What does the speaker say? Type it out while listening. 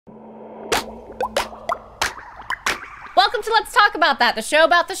Welcome to Let's Talk About That, the show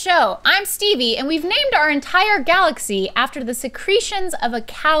about the show. I'm Stevie, and we've named our entire galaxy after the secretions of a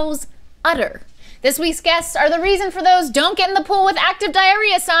cow's udder. This week's guests are the reason for those don't get in the pool with active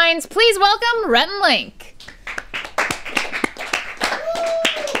diarrhea signs. Please welcome Rhett and Link.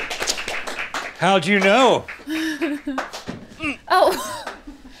 How'd you know? Oh,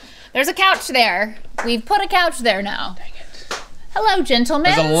 there's a couch there. We've put a couch there now. Dang it. Hello,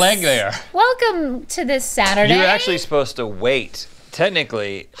 gentlemen. There's a leg there. Welcome to this Saturday. You're actually supposed to wait.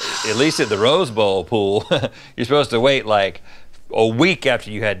 Technically, at least at the Rose Bowl pool, you're supposed to wait like a week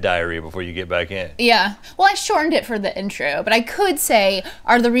after you had diarrhea before you get back in. Yeah. Well, I shortened it for the intro, but I could say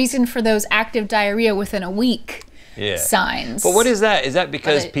are the reason for those active diarrhea within a week signs. But what is that? Is that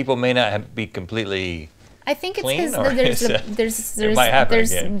because people may not be completely I think it's clean, because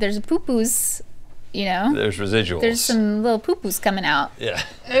there's poo-poos, you know? There's residuals. There's some little poo-poos coming out. Yeah.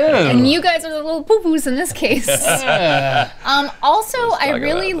 And you guys are the little poo-poos in this case. Also, I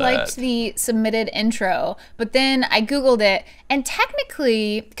really liked the submitted intro, but then I Googled it, and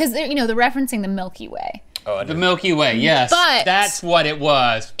technically, because they're referencing the Milky Way. Oh, the Milky Way, yes. But that's what it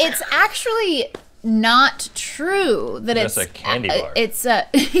was. It's actually not true that That's a candy bar. It's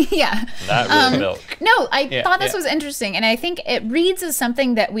yeah. Not really milk. No, I thought this was interesting, and I think it reads as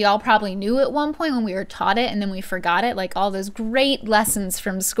something that we all probably knew at one point when we were taught it, and then we forgot it, like all those great lessons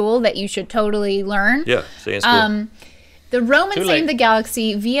from school that you should totally learn. Yeah, say in school. The Romans named the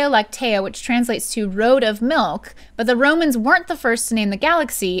galaxy Via Lactea, which translates to Road of Milk, but the Romans weren't the first to name the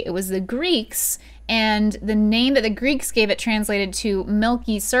galaxy, it was the Greeks, and the name that the Greeks gave it translated to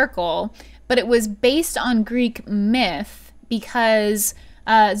Milky Circle. But it was based on Greek myth because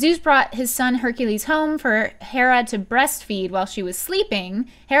Zeus brought his son Hercules home for Hera to breastfeed while she was sleeping.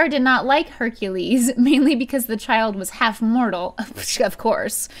 Hera did not like Hercules, mainly because the child was half mortal, of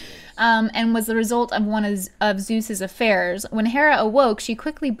course, and was the result of one of Zeus's affairs. When Hera awoke, she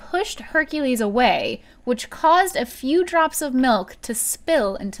quickly pushed Hercules away, which caused a few drops of milk to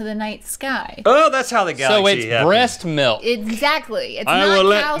spill into the night sky. Oh, that's how the galaxy So it's happened. breast milk. Exactly. It's I not will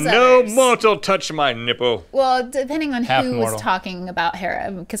let cow's no udders. mortal touch my nipple. Well, depending on Half who mortal. was talking about Hera,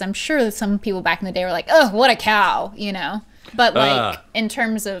 because I'm sure that some people back in the day were like, "Oh, what a cow," you know. But like in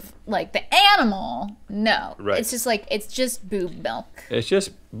terms of like the animal, no. Right. It's just like it's just boob milk, It's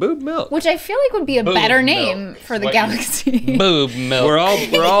just boob milk. which I feel like would be a Boob better milk. name for the What- galaxy. Boob milk.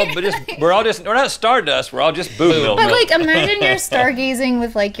 We're not stardust. We're all just boob milk. But like, imagine you're stargazing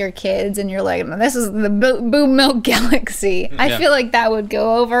with like your kids, and you're like, "This is the boob milk galaxy." I Yeah. feel like that would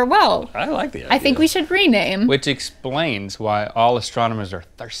go over well. I like the idea. I think we should rename. Which explains why all astronomers are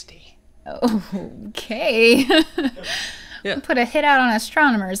thirsty. Okay. Yeah. Put a hit out on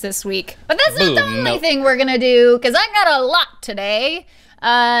astronomers this week. But that's not Boom, the only milk. thing we're going to do, because I got a lot today.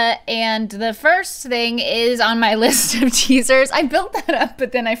 And the first thing is on my list of teasers. I built that up,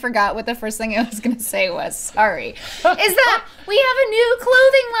 but then I forgot what the first thing I was going to say was. Sorry. Is that we have a new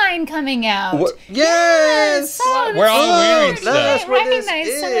clothing line coming out. What? Yes! Oh, We're all wearing so stuff. That's I what this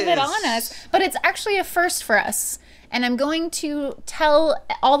recognize some of it is. on us, but it's actually a first for us. And I'm going to tell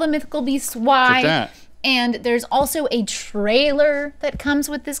all the mythical beasts why. What's that? And there's also a trailer that comes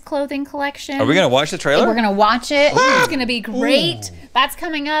with this clothing collection. Are we gonna watch the trailer? We're gonna watch it. It's gonna be great. That's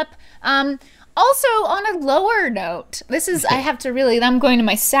coming up. Also, on a lower note, I'm going to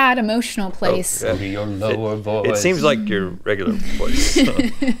my sad, emotional place. Okay. Your lower voice. It seems like your regular voice. So,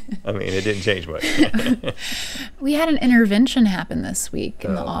 I mean, it didn't change much. We had an intervention happen this week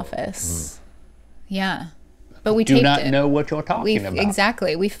in the office. Yeah. But we Do taped not it. know what you're talking about.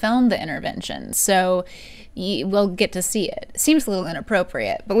 Exactly. We filmed the intervention, so we'll get to see it. Seems a little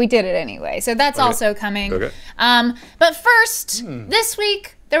inappropriate, but we did it anyway. So that's also coming. Okay. But first, this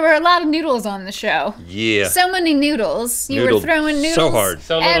week, there were a lot of noodles on the show. Yeah. So many noodles. You were Noodled throwing noodles so hard.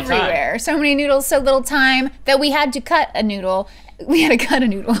 So little everywhere. So many noodles, so little time that we had to cut a noodle. We had to cut a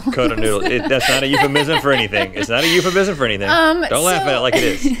noodle. Cut a noodle. That's not a euphemism for anything. It's not a euphemism for anything. Don't laugh at it like it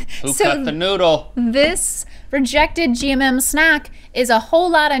is. Who So cut the noodle? This rejected GMM snack is a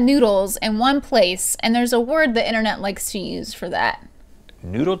whole lot of noodles in one place, and there's a word the internet likes to use for that.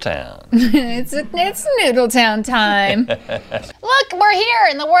 Noodle Town. It's Noodle Town time. Look, we're here,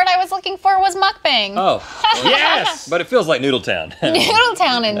 and the word I was looking for was mukbang. Oh, yes! But it feels like Noodle Town. Noodle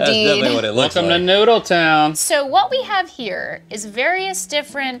Town, That's definitely indeed. what it looks Welcome to like. Noodle Town. So what we have here is various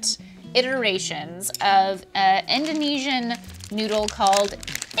different iterations of an Indonesian noodle called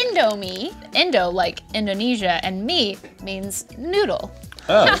Indomie. Indo, like Indonesia, and me means noodle.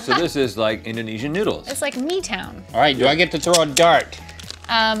 Oh, so this is like Indonesian noodles. It's like Me Town. All right, do I get to throw a dart?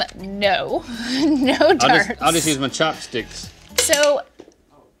 No. No dart. I'll just use my chopsticks. So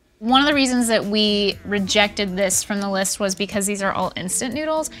One of the reasons that we rejected this from the list was because these are all instant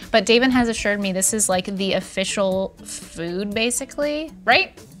noodles, but David has assured me this is like the official food, basically.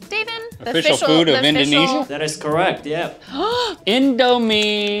 Right, David? Official food of Indonesia? That is correct, yeah.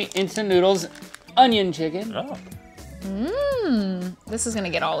 Indomie instant noodles, onion chicken. Oh. This is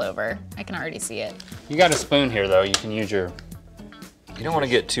gonna get all over. I can already see it. You got a spoon here, though. You can use your... You don't want to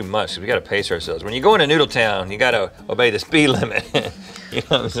get too much, because we got to pace ourselves. When you go into Noodle Town, you got to obey the speed limit. You know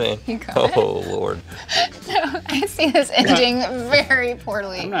what I'm saying? You got Oh, Lord. No, I see this ending very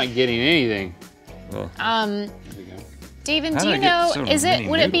poorly. I'm not getting anything. David, How do did I you get know, so many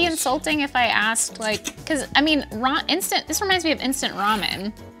would it be noodles? insulting if I asked, like, because, I mean, this reminds me of instant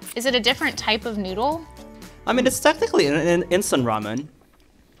ramen. Is it a different type of noodle? I mean, it's technically an instant ramen.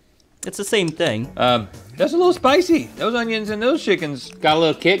 It's the same thing. That's a little spicy. Those onions and those chickens. Got a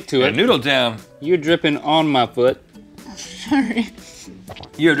little kick to In it. Noodle Town, You're dripping on my foot. Sorry.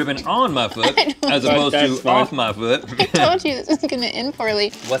 you're dripping on my foot as opposed That's to fine. off my foot. I told you this is gonna end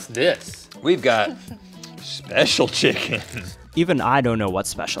poorly. What's this? We've got special chicken. Even I don't know what's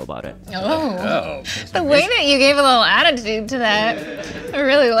special about it. Oh. Oh. The way that you gave a little attitude to that, I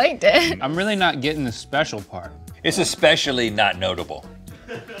really liked it. I'm really not getting the special part. It's especially not notable.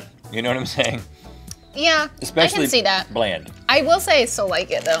 You know what I'm saying? Yeah, Especially I can see that. bland. I will say I still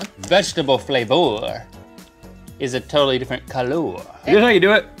like it though. Vegetable flavor is a totally different color. Here's how you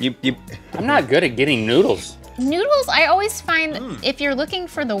do it. You I'm not good at getting noodles. Noodles, I always find if you're looking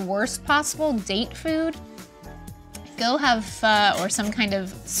for the worst possible date food, go have pho or some kind of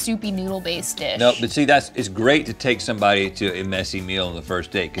soupy noodle-based dish. No, but see, it's great to take somebody to a messy meal on the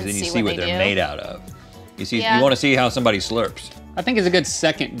first date, because And then you see see what what they they're do. made out of. You see, Yeah. you want to see how somebody slurps. I think it's a good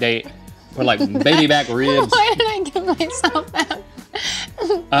second date for like baby back ribs. Why did I give myself that?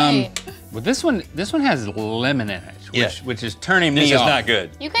 Well, this one has lemon in it, Yeah. which is turning This me is off. not good.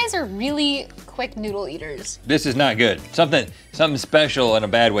 You guys are really quick noodle eaters. This is not good. Something special in a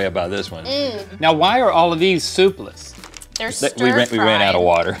bad way about this one. Now, why are all of these soupless? They're That- stir-fried. we ran out of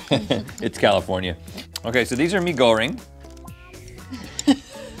water. It's California. Okay, so these are mi goreng.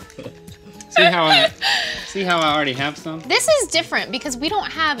 See how I already have some? This is different because we don't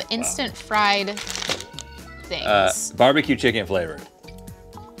have instant fried things. Barbecue chicken flavor.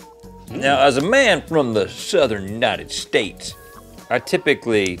 Now, as a man from the southern United States, I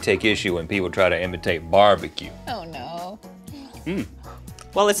typically take issue when people try to imitate barbecue. Oh no.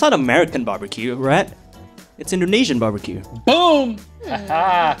 Well, it's not American barbecue, right? It's Indonesian barbecue. Boom!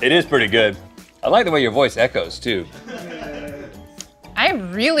 It is pretty good. I like the way your voice echoes, too. I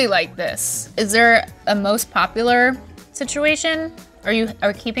really like this. Is there a most popular situation? Are you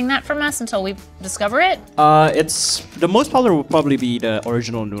keeping that from us until we discover it? It's the most popular will probably be the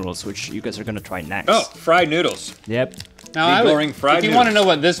original noodles, which you guys are gonna try next. Oh, fried noodles. Yep. Now, Mi goreng fried if you want to noodles. know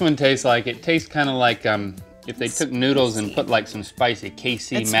what this one tastes like, it tastes kind of like if they took noodles and put like some spicy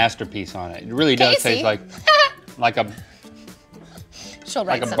KC masterpiece on it. It really does Casey? taste like a She'll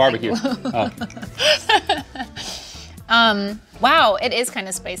write like a something. barbecue. Wow, it is kind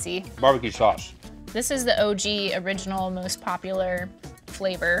of spicy. Barbecue sauce. This is the OG original most popular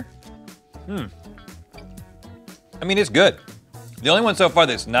flavor. I mean, it's good. The only one so far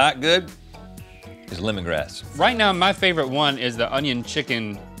that's not good is lemongrass. Right now, my favorite one is the onion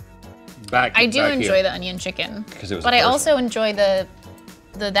chicken back. I do back enjoy here. the onion chicken, 'Cause it was but the I first also enjoy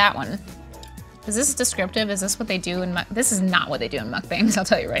that one. Is this descriptive? Is this what they do in this is not what they do in mukbangs, I'll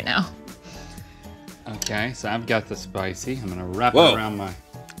tell you right now. Okay, so I've got the spicy. I'm gonna wrap Whoa. it around my.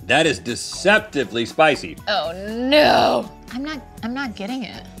 That is deceptively spicy. Oh no. I'm not getting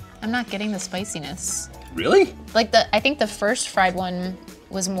it. I'm not getting the spiciness. Really? Like I think the first fried one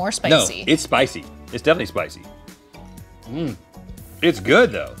was more No, spicy. it's spicy. It's definitely spicy. It's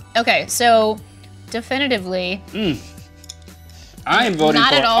good, though. Okay, so definitively, I am voting not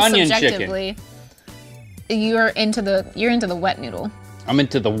for at all onion subjectively, you're into the wet noodle. chicken. I'm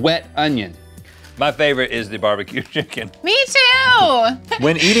into the wet onion. My favorite is the barbecue chicken. Me too.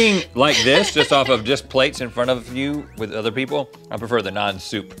 When eating like this, just off of just plates in front of you with other people, I prefer the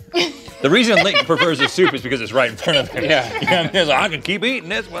non-soup. The reason Link prefers the soup is because it's right in front of him. Yeah. You know what I mean? So I can keep eating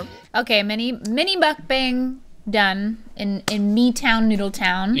this one. Okay, mini mukbang done in Me Town, Noodle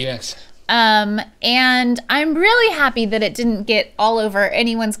Town. Yes. And I'm really happy that it didn't get all over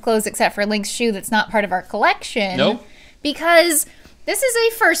anyone's clothes except for Link's shoe that's not part of our collection. Nope. Because this is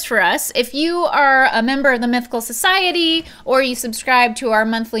a first for us. If you are a member of the Mythical Society or you subscribe to our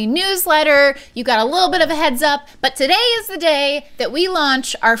monthly newsletter, you got a little bit of a heads up. But today is the day that we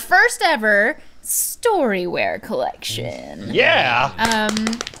launch our first ever storywear collection. Yeah.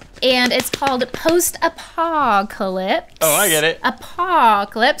 and it's called Post-Apocalypse. Oh, I get it.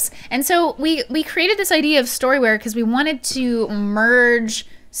 Apocalypse. And so we created this idea of Storywear because we wanted to merge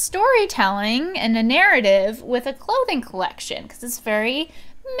storytelling and a narrative with a clothing collection because it's very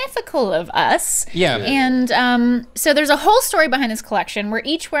mythical of us. Yeah. And so there's a whole story behind this collection. We're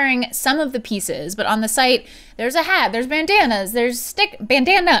each wearing some of the pieces, but on the site there's a hat, there's bandanas, there's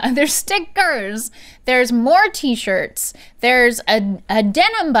stickers, there's more t-shirts, there's a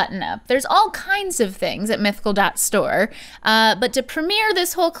denim button-up, there's all kinds of things at mythical.store. But to premiere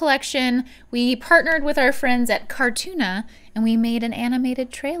this whole collection, we partnered with our friends at Cartoona and we made an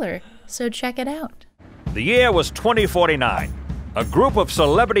animated trailer. So check it out. The year was 2049. A group of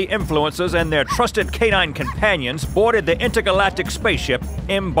celebrity influencers and their trusted canine companions boarded the intergalactic spaceship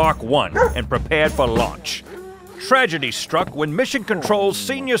Embark 1 and prepared for launch. Tragedy struck when Mission Control's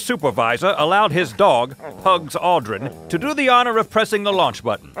senior supervisor allowed his dog, Pugs Aldrin, to do the honor of pressing the launch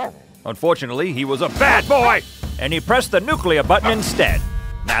button. Unfortunately, he was a bad boy, and he pressed the nuclear button instead.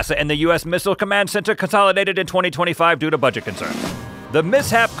 NASA and the U.S. Missile Command Center consolidated in 2025 due to budget concerns. The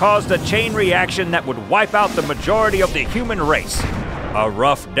mishap caused a chain reaction that would wipe out the majority of the human race. A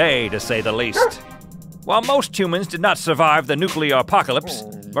rough day, to say the least. While most humans did not survive the nuclear apocalypse,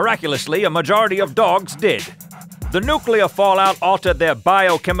 miraculously, a majority of dogs did. The nuclear fallout altered their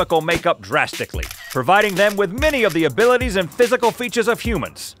biochemical makeup drastically, providing them with many of the abilities and physical features of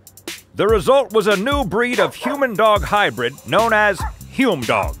humans. The result was a new breed of human-dog hybrid known as Hume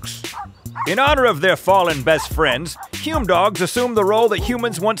Dogs. In honor of their fallen best friends, Hume Dogs assume the role that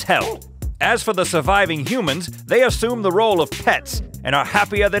humans once held. As for the surviving humans, they assume the role of pets and are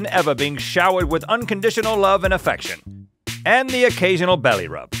happier than ever being showered with unconditional love and affection. And the occasional belly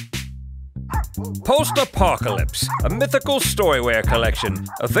rub. Post-Apocalypse, a mythical storywear collection,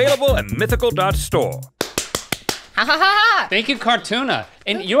 available at mythical.store. Ha ha ha ha! Thank you, Cartoona.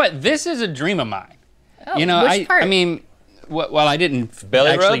 And you know what? This is a dream of mine. Oh, you know, which part? I mean, well, I didn't Belly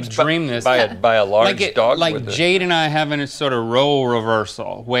actually rubs dream this. by a large dog. Like with Jade and I having a sort of role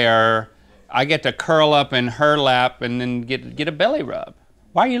reversal where I get to curl up in her lap and then get a belly rub.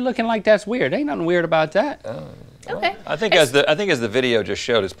 Why are you looking like that's weird? Ain't nothing weird about that. Okay. I think as the video just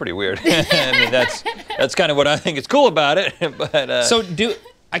showed, it's pretty weird. I mean, that's kind of what I think is cool about it. But so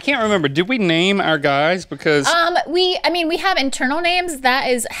I can't remember. Did we name our guys? Because we have internal names. That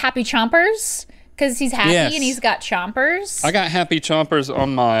is Happy Chompers because he's happy Yes. and he's got chompers. I got Happy Chompers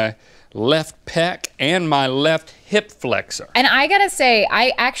on my left pec and my left hip flexor. And I gotta say,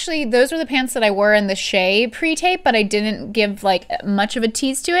 those were the pants that I wore in the Shea pre-tape, but I didn't give like much of a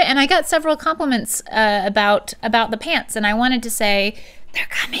tease to it. And I got several compliments about the pants, and I wanted to say they're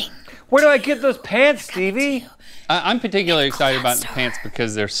coming. where do I get those pants, Stevie? I'm particularly excited about the pants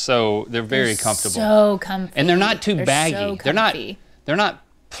because they're very comfortable. So comfy. And they're not too baggy. So they're not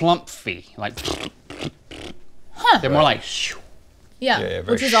plumpy like. They're more like. Shoo. Yeah,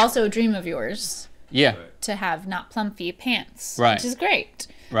 which is also a dream of yours. Yeah. To have not plumpy pants, Right. which is great.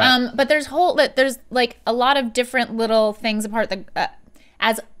 Right. But there's like a lot of different little things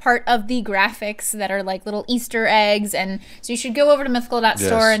as part of the graphics that are like little Easter eggs, and so you should go over to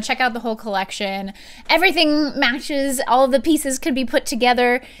mythical.store and check out the whole collection. Everything matches. All of the pieces could be put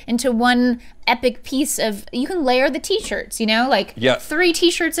together into one epic piece of. You can layer the t-shirts, like 3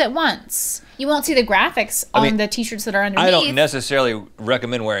 t-shirts at once. You won't see the graphics on the t-shirts that are underneath. I don't necessarily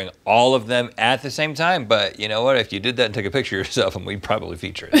recommend wearing all of them at the same time, but you know what? If you did that and took a picture of yourself, and we'd probably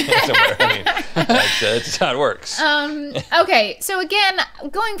feature it somewhere. I mean, that's how it works. Okay, so again,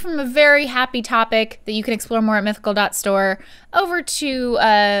 going from a very happy topic that you can explore more at mythical.store over to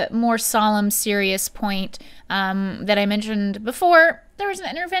a more solemn, serious point that I mentioned before, there was an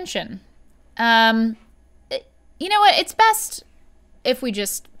intervention. You know what? It's best if we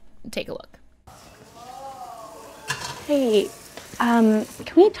just take a look. Hey, can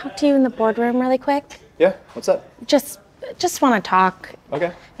we talk to you in the boardroom really quick? Yeah, what's up? Just want to talk.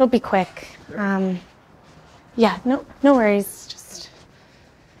 Okay. It'll be quick. Yeah, no worries. Just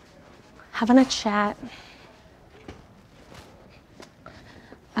having a chat.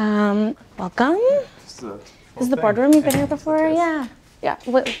 Welcome. This is the boardroom. You've been here before? Yeah. Yeah.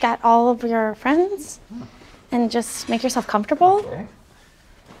 Got all of your friends? And just make yourself comfortable? Okay.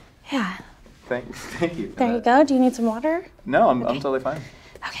 Yeah. Thank you. There you go. Do you need some water? No, I'm totally fine.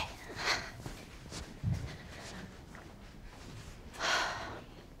 Okay.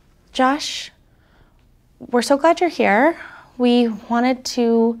 Josh, we're so glad you're here. We wanted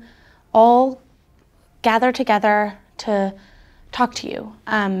to all gather together to talk to you.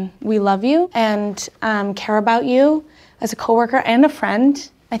 We love you and care about you as a coworker and a friend.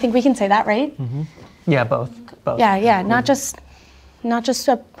 I think we can say that, right? Mm-hmm. Yeah, both. Yeah, not just not just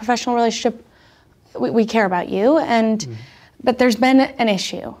a professional relationship. We care about you, but there's been an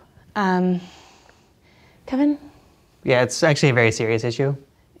issue. Kevin? Yeah, it's actually a very serious issue.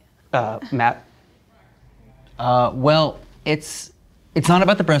 Matt? Well, it's not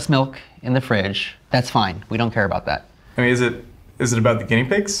about the breast milk in the fridge. That's fine. We don't care about that. I mean, is it about the guinea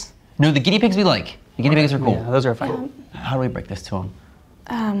pigs? No, the guinea pigs we like. The guinea pigs are cool. Yeah, those are fine. How do we break this to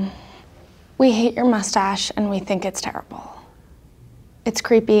them? We hate your mustache and we think it's terrible. It's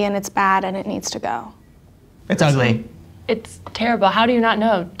creepy and it's bad and it needs to go. It's ugly. It's terrible. How do you not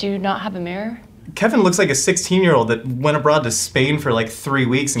know? Do you not have a mirror? Kevin looks like a 16-year-old that went abroad to Spain for like 3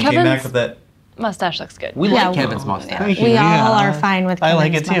 weeks and came back with that. Mustache looks good. We like Kevin's mustache. We all are fine with Kevin's I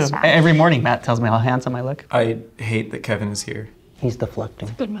like it too. mustache. Every morning Matt tells me how handsome I look. I hate that Kevin is here. He's deflecting.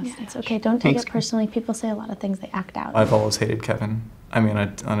 Good mustache. It's okay, don't take it personally. People say a lot of things, they act out. I've always hated Kevin. I mean,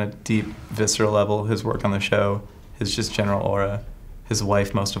 on a deep, visceral level, his work on the show, his just general aura, his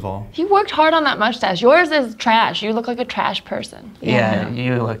wife most of all. He worked hard on that mustache. Yours is trash. You look like a trash person. Yeah,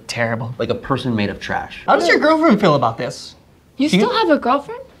 you look terrible. Like a person made of trash. How does your girlfriend feel about this? You still have a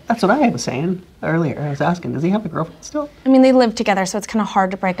girlfriend? That's what I was saying earlier. I was asking, does he have a girlfriend still? I mean, they live together, so it's kind of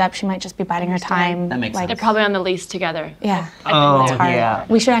hard to break up. She might just be biding her time. That makes They're sense. probably on the lease together. Yeah. Oh, It's hard. yeah.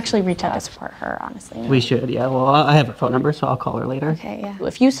 We should actually reach out to support her, honestly. We should, yeah. Well, I have her phone number, so I'll call her later. Okay, yeah.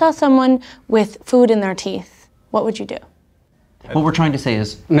 If you saw someone with food in their teeth, what would you do? What we're trying to say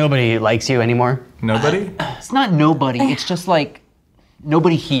is, Nobody likes you anymore. Nobody? it's not nobody. It's just like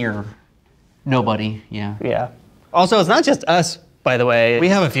nobody here. Nobody. Yeah. Yeah. Also, it's not just us, by the way. We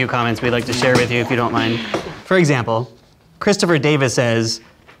have a few comments we'd like to share with you if you don't mind. For example, Christopher Davis says,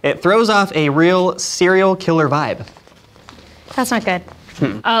 it throws off a real serial killer vibe. That's not good.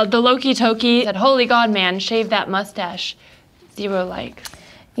 The Loki Toki said, "Holy God, man, shave that mustache." 0 likes.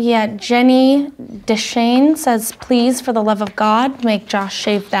 Yeah, Jenny Deshane says, please, for the love of God, make Josh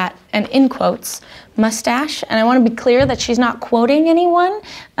shave that, and in quotes, mustache. And I want to be clear that she's not quoting anyone.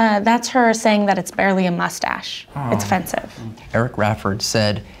 That's her saying that it's barely a mustache. It's offensive. Eric Rafford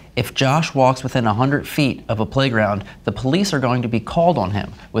said, if Josh walks within 100 feet of a playground, the police are going to be called on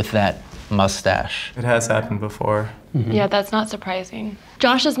him with that mustache. It has happened before. Yeah, that's not surprising.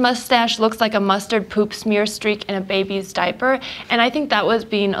 Josh's mustache looks like a mustard poop smear streak in a baby's diaper, and I think that was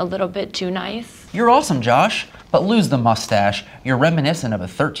being a little bit too nice. You're awesome, Josh, but lose the mustache. You're reminiscent of a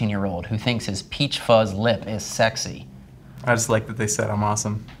 13-year-old who thinks his peach fuzz lip is sexy. I just like that they said I'm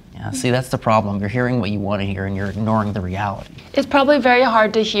awesome. Yeah, see, that's the problem. You're hearing what you want to hear and you're ignoring the reality. It's probably very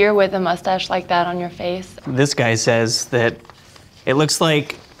hard to hear with a mustache like that on your face. This guy says that it looks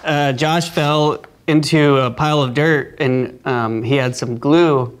like Josh fell into a pile of dirt and he had some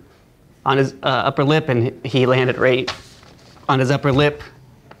glue on his upper lip and he landed right on his upper lip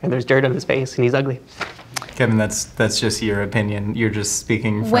and there's dirt on his face and he's ugly. Kevin, that's just your opinion. You're just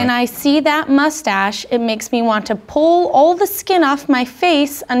speaking from... When I see that mustache, it makes me want to pull all the skin off my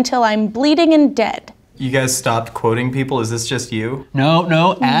face until I'm bleeding and dead. You guys stopped quoting people? Is this just you?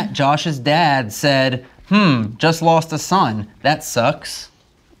 No, at Josh's dad said, just lost a son. That sucks.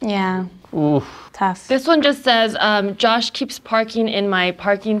 Yeah. Oof. Tough. This one just says, Josh keeps parking in my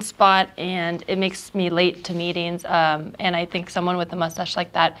parking spot and it makes me late to meetings. And I think someone with a mustache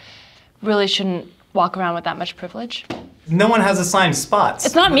like that really shouldn't walk around with that much privilege. No one has assigned spots.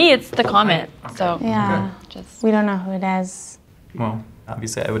 It's not me, it's the comment. Okay. So Yeah. just We don't know who it is. Well,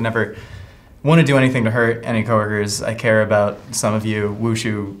 obviously I would never want to do anything to hurt any coworkers. I care about some of you,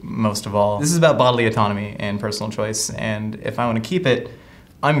 Wushu most of all. This is about bodily autonomy and personal choice, and if I want to keep it,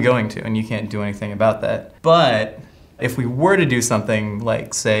 I'm going to, and you can't do anything about that. But if we were to do something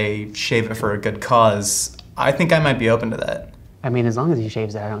like, say, shave it for a good cause, I think I might be open to that. I mean, as long as he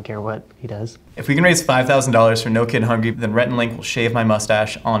shaves it, I don't care what he does. If we can raise $5,000 for No Kid Hungry, then Rhett and Link will shave my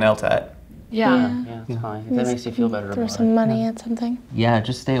mustache on LTAT. yeah. Yeah, it's fine. If that makes you feel better Throw about some it. money at something. Yeah,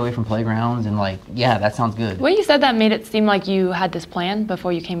 just stay away from playgrounds and yeah, that sounds good. The way you said that made it seem like you had this plan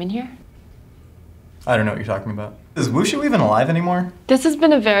before you came in here. I don't know what you're talking about. Is Wushu even alive anymore? This has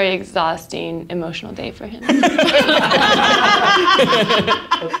been a very exhausting, emotional day for him.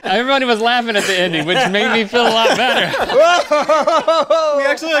 Everybody was laughing at the ending, which made me feel a lot better. We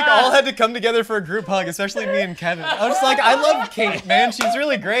actually all had to come together for a group hug, especially me and Kevin. I was just like, I love Kate, man. She's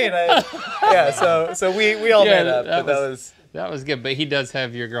really great. So we all made up. That was good, but he does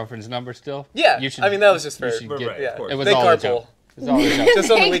have your girlfriend's number still? Yeah, I mean, that was just for... It was they all a carpool. joke. It was all a joke.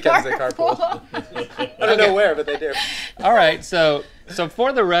 Just on the weekends they carpool. I don't know where, but they do. All right, so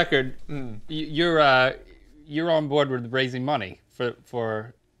for the record, you're on board with raising money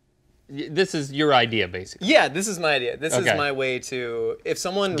for this is your idea, basically. Yeah, this is my idea. This is my way to, if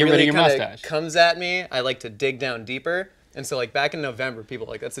someone Get rid really of your kind of mustache. comes at me, I like to dig down deeper. And so like back in November, people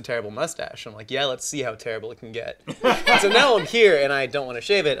were like, that's a terrible mustache. I'm like, yeah, let's see how terrible it can get. So now I'm here and I don't want to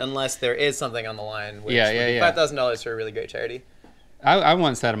shave it unless there is something on the line. Which $5,000 for a really great charity. I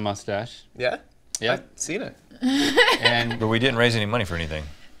once had a mustache. Yeah? Yeah. I've seen it. But we didn't raise any money for anything.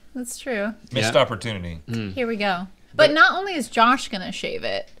 That's true. Missed opportunity. Here we go. But not only is Josh gonna shave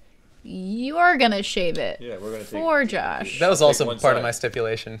it, you're gonna shave it. Yeah, we're gonna for Josh. That was also part of my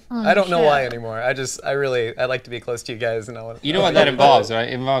stipulation. I don't know why anymore. I like to be close to you guys, and I want. You know what that involves, right?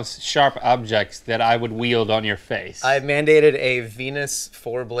 It involves sharp objects that I would wield on your face. I mandated a Venus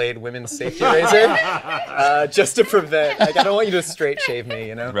 4-blade women's safety razor, just to prevent. Like, I don't want you to straight shave me,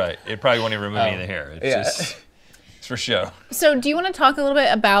 you know? Right. It probably won't even remove any of the hair. It's just. It's for show. So, do you want to talk a little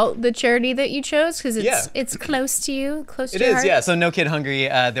bit about the charity that you chose? Because it's close to you, close to your heart. It is, yeah. So, No Kid Hungry,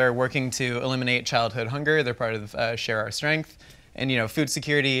 they're working to eliminate childhood hunger. They're part of Share Our Strength. And, you know, food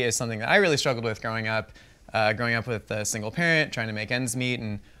security is something that I really struggled with growing up. Growing up with a single parent, trying to make ends meet.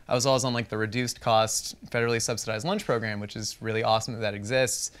 And I was always on, like, the reduced cost, federally subsidized lunch program, which is really awesome that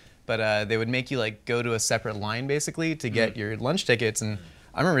exists. But they would make you, like, go to a separate line, basically, to get your lunch tickets. And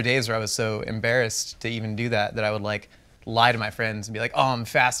I remember days where I was so embarrassed to even do that I would like lie to my friends and be like, oh, I'm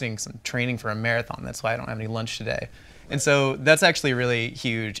fasting, so I'm training for a marathon. That's why I don't have any lunch today. And so that's actually a really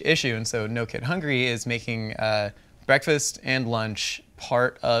huge issue. And so No Kid Hungry is making breakfast and lunch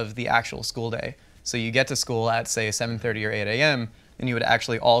part of the actual school day. So you get to school at, say, 7:30 or 8 a.m., and you would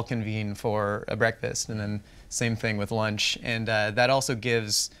actually all convene for a breakfast, and then same thing with lunch. And that also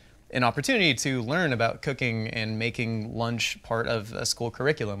gives an opportunity to learn about cooking and making lunch part of a school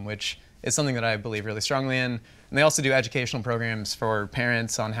curriculum, which is something that I believe really strongly in. And they also do educational programs for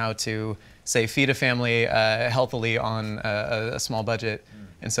parents on how to, say, feed a family healthily on a small budget.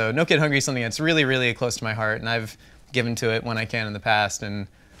 And so No Kid Hungry is something that's really, really close to my heart, and I've given to it when I can in the past, and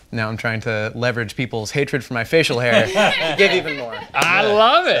now I'm trying to leverage people's hatred for my facial hair to give even more. I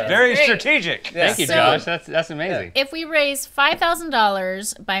love it. Very strategic. Yeah. Thank you, Josh. That's amazing. If we raise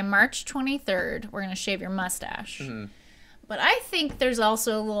 $5,000 by March 23rd, we're going to shave your mustache. Mm-hmm. But I think there's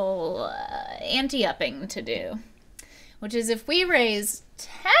also a little ante-upping to do, which is if we raise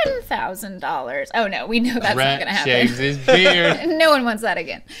 $10,000. Oh, no, we know that's not going to happen. Shaves his beard. No one wants that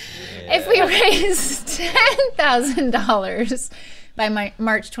again. Yeah. If we raise $10,000 by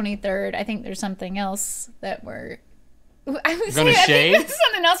March 23rd, I think there's something else that we're... I was going to shave? There's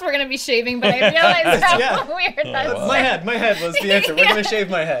something else we're going to be shaving, but I realized how weird that was. My head was the answer. We're going to shave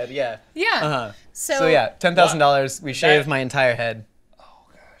my head, yeah. Yeah. Uh-huh. So yeah, $10,000, we shave my entire head. Oh,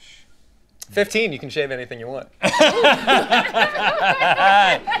 gosh. 15, you can shave anything you want.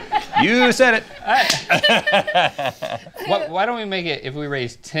 You said it. Why don't we make it, if we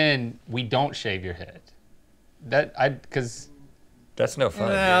raise 10, we don't shave your head? Because... That's no fun.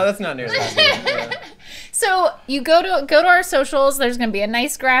 No, that's not nearly as good. So you go to our socials. There's going to be a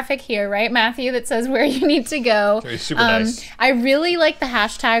nice graphic here, right, Matthew, that says where you need to go. It's super nice. I really like the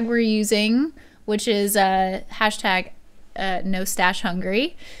hashtag we're using, which is hashtag No Stache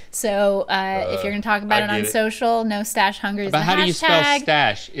Hungry. So if you're going to talk about it on social, No Stache Hungry is the hashtag. But how do you spell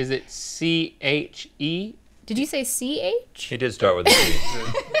stash? Is it C-H-E? Did you say C-H? He did start with a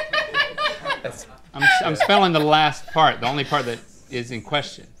C. I'm spelling the last part, the only part that is in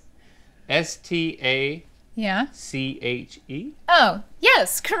question. S-T-A-C-H-E? Oh,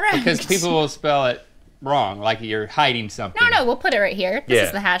 yes, correct. Because people will spell it wrong, like you're hiding something. No, we'll put it right here. This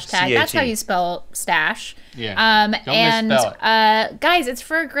is the hashtag. C-H-E. That's how you spell stash. Yeah. Don't misspell it. Guys, it's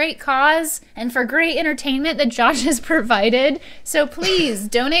for a great cause and for great entertainment that Josh has provided. So please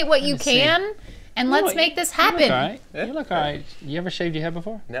donate what you can, and let's make this happen. You look all right. You look all right. You ever shaved your head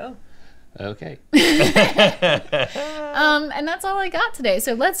before? No. Okay. And that's all I got today.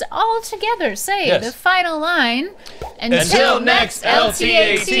 So let's all together say the final line. Until next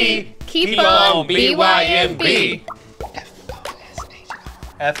LTAT, keep on BYMB.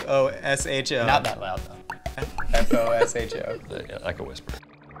 F-O-S-H-O. Not that loud, though. F-O-S-H-O. Like a whisper.